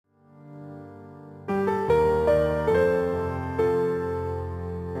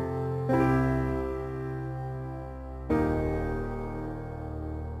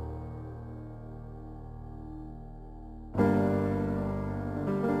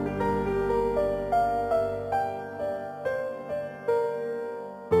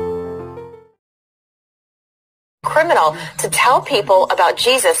criminal to tell people about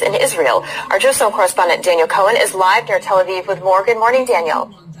Jesus in Israel. Our Jerusalem correspondent Daniel Cohen is live near Tel Aviv with more. Good morning,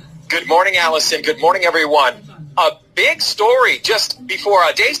 Daniel. Good morning, Allison. Good morning, everyone. A big story just before,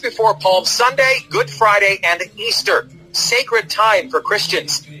 days before Palm Sunday, Good Friday, and Easter. Sacred time for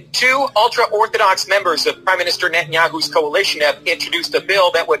Christians. Two ultra-Orthodox members of Prime Minister Netanyahu's coalition have introduced a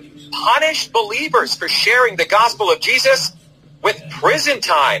bill that would punish believers for sharing the gospel of Jesus with prison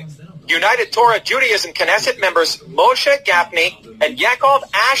time. United Torah Judaism Knesset members Moshe Gafni and Yaakov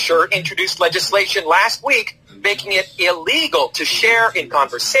Asher introduced legislation last week making it illegal to share in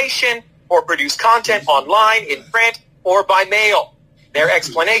conversation or produce content online, in print, or by mail. Their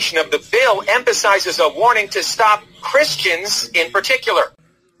explanation of the bill emphasizes a warning to stop Christians in particular.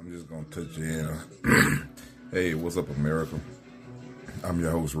 I'm just going to touch you in. Hey, what's up, America? I'm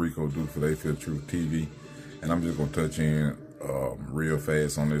your host, Rico Duke for They Feel Truth TV, and I'm just going to touch in real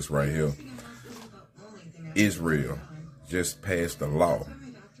fast on this right here. Israel just passed a law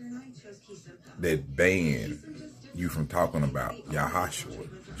that banned you from talking about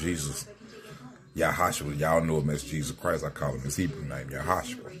YESHUA Jesus. YESHUA, y'all know him as Jesus Christ. I call him his Hebrew name,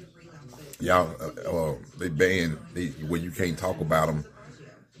 YESHUA. Y'all, they banned where you can't talk about him.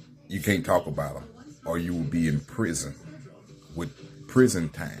 You can't talk about him, or you will be in prison with prison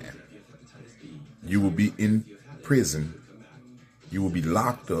time. You will be in prison. You will be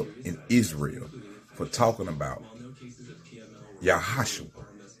locked up in Israel for talking about YESHUA,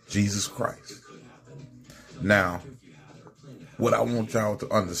 Jesus Christ. Now, what I want y'all to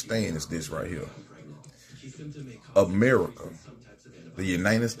understand is this right here. America, the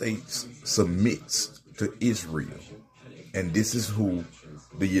United States, submits to Israel. And this is who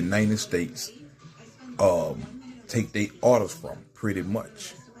the United States take their orders from, pretty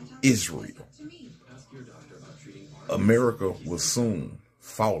much. Israel. America will soon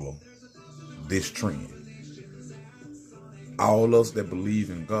follow this trend. All us that believe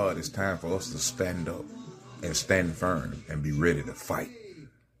in God, it's time for us to stand up and stand firm and be ready to fight.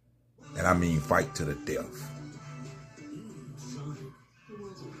 And I mean fight to the death.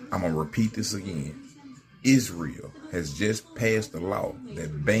 I'm going to repeat this again. Israel has just passed a law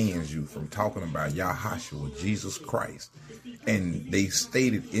that bans you from talking about YESHUA, Jesus Christ. And they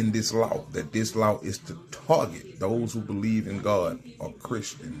stated in this law that this law is to target those who believe in God or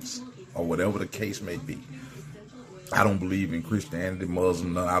Christians or whatever the case may be. I don't believe in Christianity,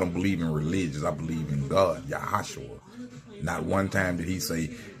 Muslim, I don't believe in religions. I believe in God, YESHUA. Not one time did he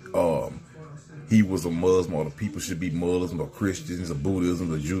say he was a Muslim or the people should be Muslims or Christians or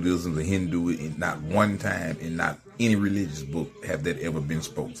Buddhism or Judaism or Hindu. Not one time in not any religious book have that ever been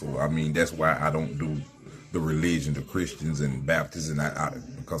spoke. So, I mean, that's why I don't do the religion to Christians and Baptists, and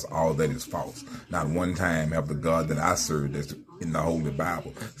because all that is false. Not one time have the God that I serve that's in the Holy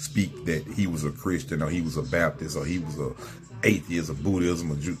Bible speak that he was a Christian or he was a Baptist or he was a atheist or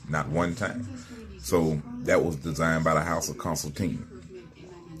Buddhism or Jew. Not one time. So that was designed by the House of Constantine.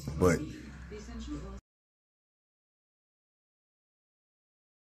 But